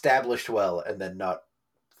they're established well and then not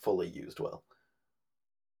fully used well.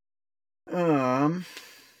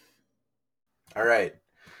 All right,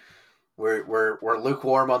 we're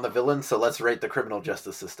lukewarm on the villain, so let's rate the criminal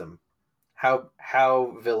justice system.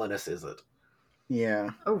 How villainous is it? Yeah.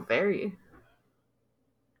 Oh, very.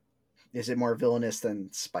 Is it more villainous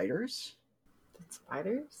than spiders?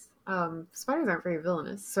 Spiders? Spiders aren't very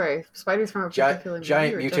villainous. Sorry, spiders from a Giant particular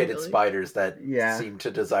movie or mutated generally? spiders that Yeah. seem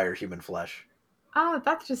to desire human flesh.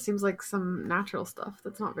 That just seems like some natural stuff.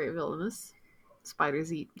 That's not very villainous.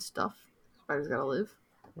 Spiders eat stuff. Spiders gotta live.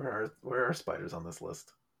 Where are spiders on this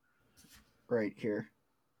list? Right here.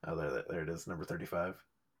 Oh, there it is, number 35.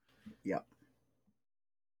 Yep.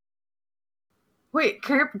 Wait,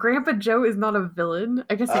 Grandpa Joe is not a villain?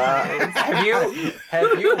 I guess he is.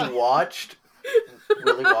 Have you watched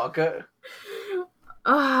Willy Wonka?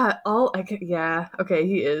 Yeah, okay,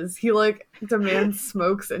 he is. He like demands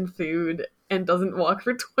smokes and food and doesn't walk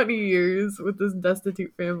for 20 years with this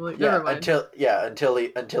destitute family. Yeah, Never mind. until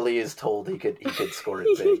he is told he could score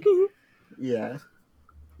it big. Yeah.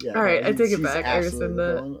 Yeah. All right, I take it he's back. I absolutely rescind the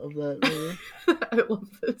that. villain of that movie. I love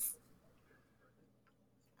this.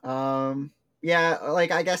 Yeah,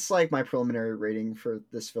 like I guess like my preliminary rating for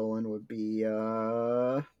this villain would be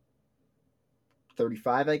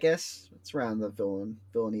 35, I guess. It's around the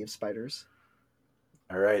villainy of spiders.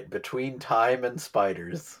 All right, between time and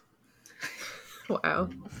spiders. Wow.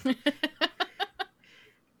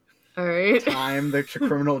 All right. Time, the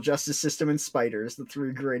criminal justice system, and spiders, the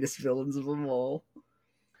three greatest villains of them all.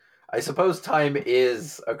 I suppose time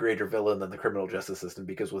is a greater villain than the criminal justice system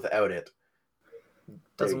because without it,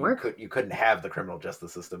 Doesn't work. You couldn't have the criminal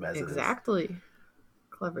justice system as Exactly.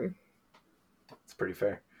 Clever. It's pretty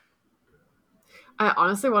fair. I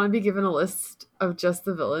honestly want to be given a list of just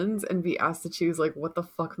the villains and be asked to choose, like, what the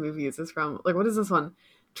fuck movie is this from? Like, what is this one?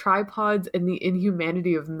 Tripods and the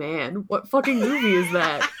Inhumanity of Man. What fucking movie is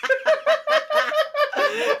that?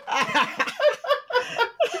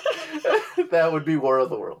 That would be War of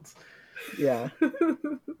the Worlds. Yeah.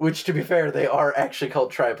 Which, to be fair, they are actually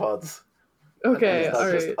called tripods. Okay, It's not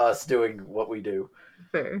all just right. us doing what we do.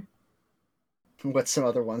 Fair. What's some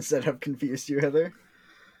other ones that have confused you, Heather?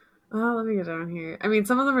 Let me get down here. I mean,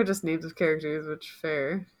 some of them are just names of characters, which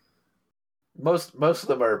fair. Most of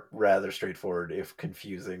them are rather straightforward, if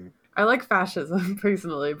confusing. I like fascism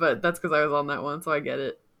personally, but that's because I was on that one, so I get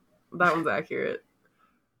it. That one's accurate.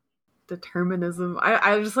 Determinism.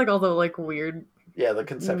 I just like all the like weird. Yeah, the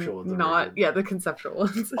conceptual ones. The conceptual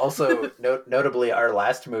ones. Also, notably, our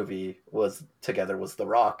last movie was The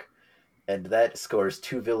Rock, and that scores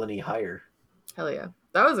 2 villainy higher. Hell yeah,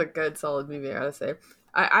 that was a good, solid movie. I gotta say,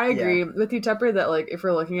 I agree with you, Tepper, that like if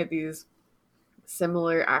we're looking at these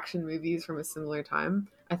similar action movies from a similar time,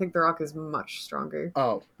 I think The Rock is much stronger.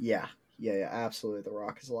 Oh yeah, absolutely. The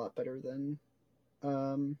Rock is a lot better than.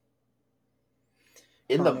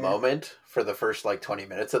 In the moment, for the first like 20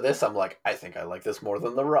 minutes of this, I'm like, I think I like this more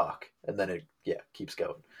than The Rock, and then it keeps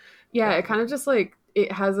going. Yeah, it kind of just like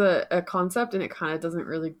it has a concept, and it kind of doesn't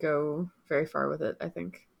really go very far with it. I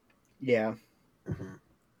think. Yeah. Mm-hmm.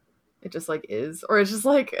 It just like is, or it's just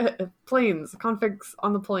like planes, conflicts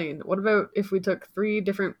on the plane. What about if we took 3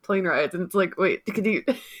 different plane rides? And it's like, wait, can you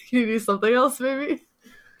do something else, maybe?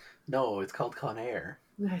 No, it's called Con Air.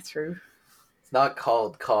 That's true. It's not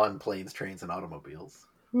called Con Planes, Trains, and Automobiles.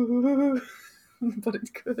 But it's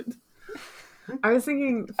good. I was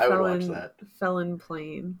thinking I would watch that. Felon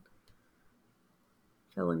Plane.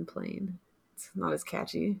 Felon Plane. It's not as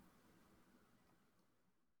catchy.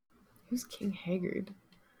 Who's King Haggard?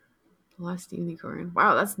 The Last Unicorn.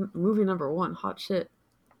 Wow, that's movie number 1. Hot shit.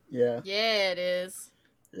 Yeah. Yeah, it is.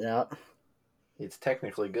 Yeah. It's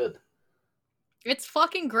technically good. It's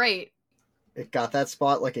fucking great. It got that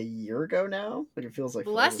spot like a year ago now. Like it feels like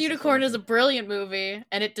The Last Unicorn is a brilliant movie,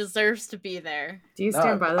 and it deserves to be there. Do you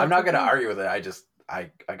stand by that? I'm not going to argue with it.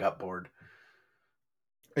 I got bored.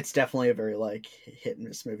 It's definitely a very like hit and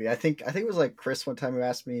miss movie. I think it was like Chris one time who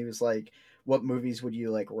asked me, he was like, what movies would you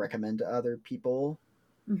like recommend to other people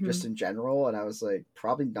just in general? And I was like,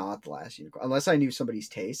 probably not The Last Unicorn. Unless I knew somebody's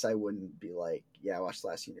taste, I wouldn't be like, yeah, watch The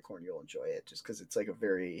Last Unicorn, you'll enjoy it, just because it's like it's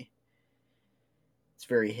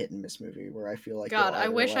very hit and miss movie where I feel like God, I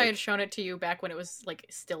wish I had shown it to you back when it was like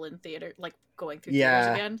still in theater, like going through theaters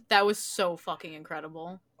Yeah. again. That was so fucking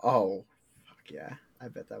incredible. Oh, fuck yeah. I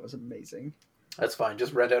bet that was amazing. That's fine.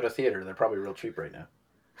 Just rent out a theater. They're probably real cheap right now.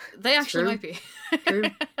 They actually True. might be. True.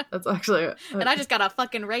 That's actually And I just got a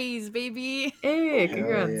fucking raise, baby. Hey, Hell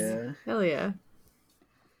congrats. yeah. Hell yeah.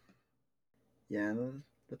 Yeah,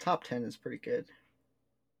 the top 10 is pretty good.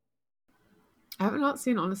 I have not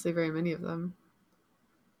seen, honestly, very many of them.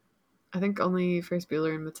 I think only Ferris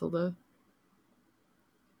Bueller and Matilda.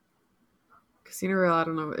 Casino Royale, I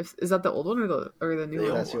don't know. Is that the old one or the new The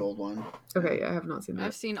one? That's the old one. Okay, yeah, I have not seen that.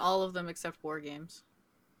 I've seen all of them except War Games.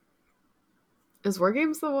 Is War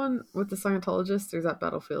Games the one with the Scientologist, or is that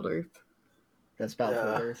Battlefield Earth? That's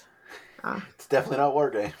Battlefield Yeah. Earth. Ah. It's definitely not War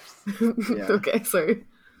Games. Yeah. Okay, sorry.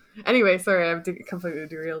 Anyway, sorry, I've completely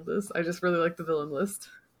derailed this. I just really like the villain list.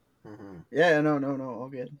 Mm-hmm. Yeah, no, all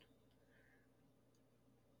good.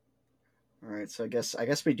 All right, so I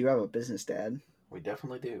guess we do have a business dad. We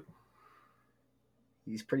definitely do.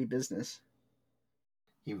 He's pretty business.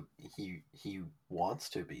 He wants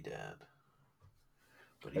to be dad,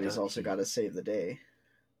 But he's also got to save the day.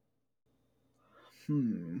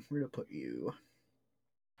 Where to put you?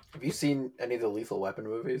 Have you seen any of the Lethal Weapon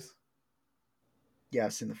movies? Yeah,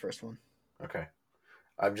 I've seen the first one. Okay.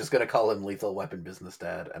 I'm just gonna call him Lethal Weapon Business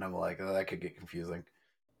Dad, and I'm like, oh, that could get confusing.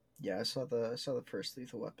 Yeah, I saw the first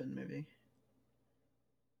Lethal Weapon movie.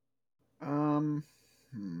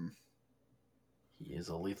 He is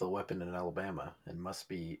a lethal weapon in Alabama and must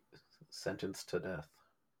be sentenced to death.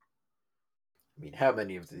 I mean, how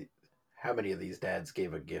many of these dads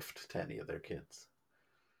gave a gift to any of their kids?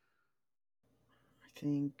 I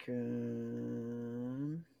think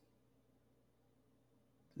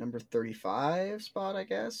number 35 spot, I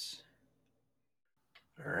guess.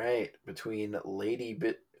 All right, between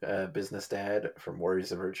Business Dad from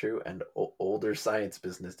Warriors of Virtue and older science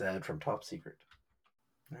business dad from Top Secret.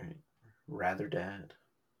 All right, rather dad.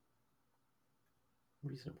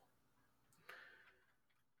 Reasonable.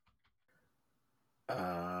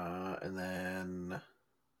 And then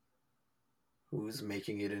who's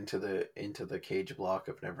making it into the cage block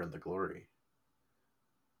of Never Ending Glory?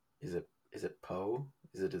 Is it Poe?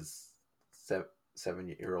 Is it his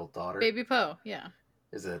 7-year-old daughter? Baby Poe, yeah.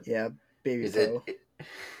 Is it? Yeah, baby Is Poe.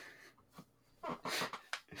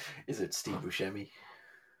 Is it Steve Buscemi?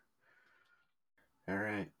 All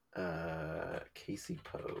right, Casey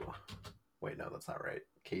Poe. Wait, no, that's not right.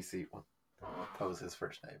 Casey. Well, Poe's his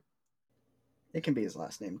first name. It can be his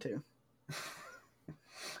last name too.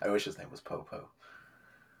 I wish his name was Popo.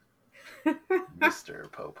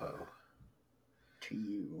 Mr. Popo. To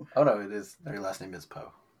you. Oh no, it is. Their last name is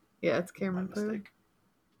Poe. Yeah, it's My Cameron Poe. mistake.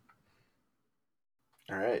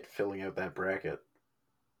 All right, filling out that bracket.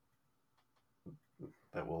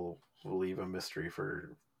 That will leave a mystery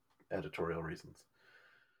for editorial reasons.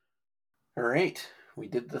 All right, we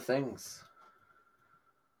did the things.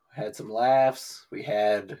 We had some laughs. We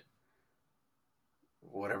had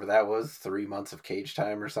whatever that was, 3 months of cage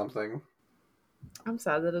time or something. I'm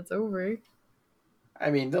sad that it's over. I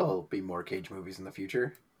mean, there'll be more cage movies in the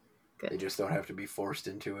future. Good. They just don't have to be forced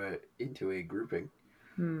into a grouping.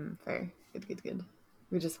 Fair. Good.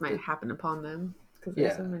 We just might happen upon them because Yeah.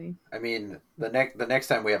 there's so many. I mean, the next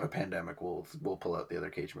time we have a pandemic, we'll pull out the other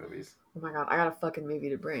cage movies. Oh my god, I got a fucking movie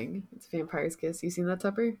to bring. It's Vampire's Kiss. You seen that,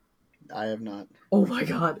 Tupper? I have not. Oh my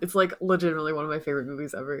god, it's like legitimately one of my favorite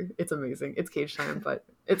movies ever. It's amazing. It's cage time, but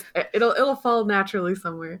it'll fall naturally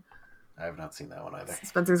somewhere. I have not seen that one either.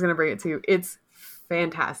 Spencer's gonna bring it to you. It's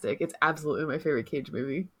fantastic. It's absolutely my favorite cage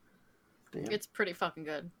movie. Damn. It's pretty fucking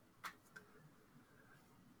good.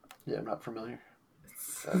 Yeah, I'm not familiar.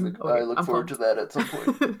 I Okay, look I'm forward to that at some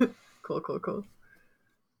point. Cool.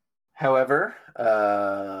 However,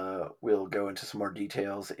 we'll go into some more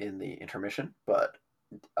details in the intermission, but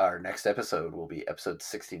our next episode will be episode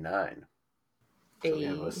 69. So we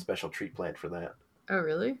have a special treat planned for that. Oh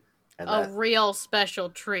really? And, A real special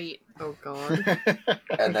treat. Oh god.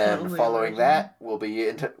 and then Only following imagine. that, we'll be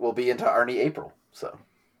into Arnie April. So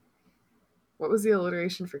What was the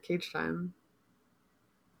alliteration for cage time?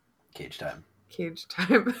 cage time. Cage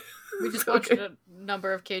time. We just watched a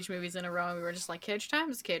number of cage movies in a row and we were just like, cage time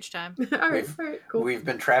is cage time. Alright, cool. We've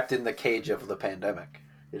been trapped in the cage of the pandemic.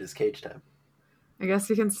 It is cage time. I guess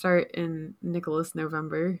we can start in Nicholas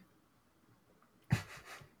November.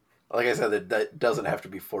 Like I said, that doesn't have to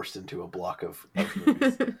be forced into a block of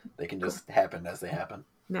movies. They can just happen as they happen.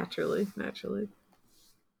 Naturally.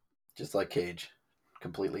 Just like Cage.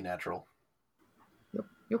 Completely natural.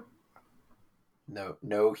 Yep.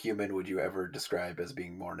 No human would you ever describe as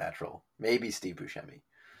being more natural. Maybe Steve Buscemi.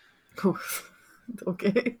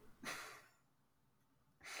 Okay.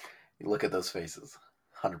 You look at those faces.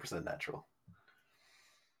 100% natural.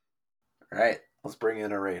 All right, let's bring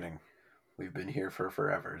in a rating. We've been here for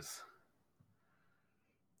forevers.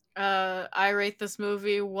 I rate this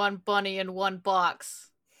movie 1 bunny in 1 box.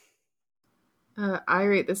 I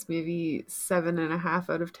rate this movie 7.5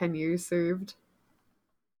 out of 10 years served.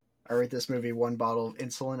 I rate this movie 1 bottle of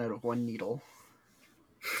insulin out of 1 needle.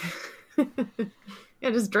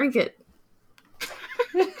 Yeah, just drink it.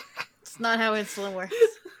 It's not how insulin works.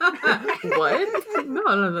 What?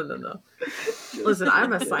 No. Listen,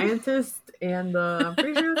 I'm a scientist, and I'm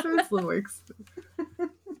pretty sure that's how insulin works.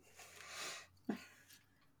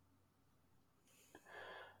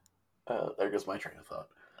 There goes my train of thought.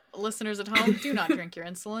 Listeners at home, do not drink your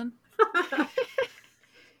insulin.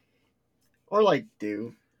 Or like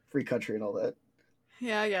do. Free country and all that.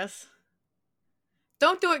 Yeah, I guess.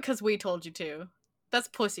 Don't do it because we told you to. That's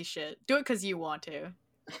pussy shit. Do it because you want to.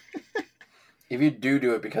 If you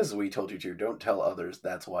do it because we told you to, don't tell others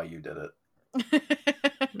that's why you did it.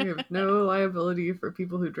 We have no liability for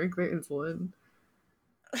people who drink their insulin.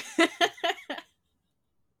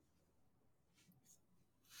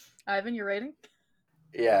 Ivan, your rating?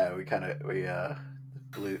 Yeah, we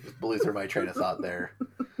blew through my train of thought there.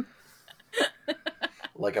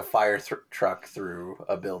 Like a fire truck through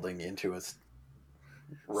a building into a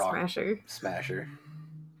rock smasher.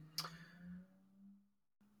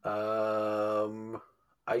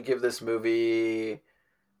 I give this movie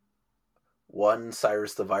 1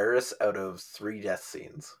 Cyrus the Virus out of 3 death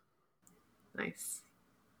scenes. Nice.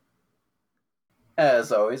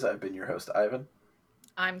 As always, I've been your host, Ivan.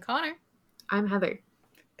 I'm Connor. I'm Heather.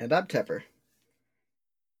 And I'm Tepper.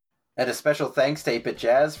 And a special thanks to 8-Bit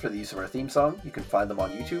Jazz for the use of our theme song. You can find them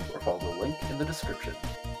on YouTube or follow the link in the description.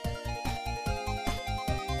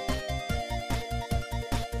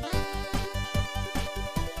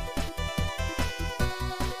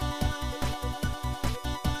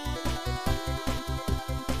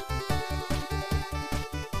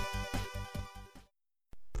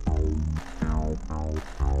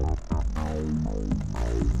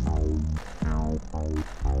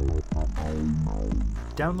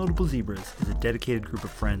 Downloadable Zebras is a dedicated group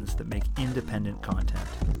of friends that make independent content.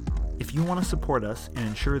 If you want to support us and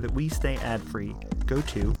ensure that we stay ad-free, go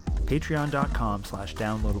to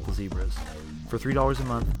patreon.com/downloadablezebras. For $3 a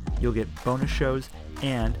month, you'll get bonus shows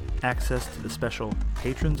and access to the special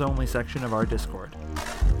patrons-only section of our Discord.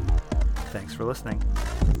 Thanks for listening.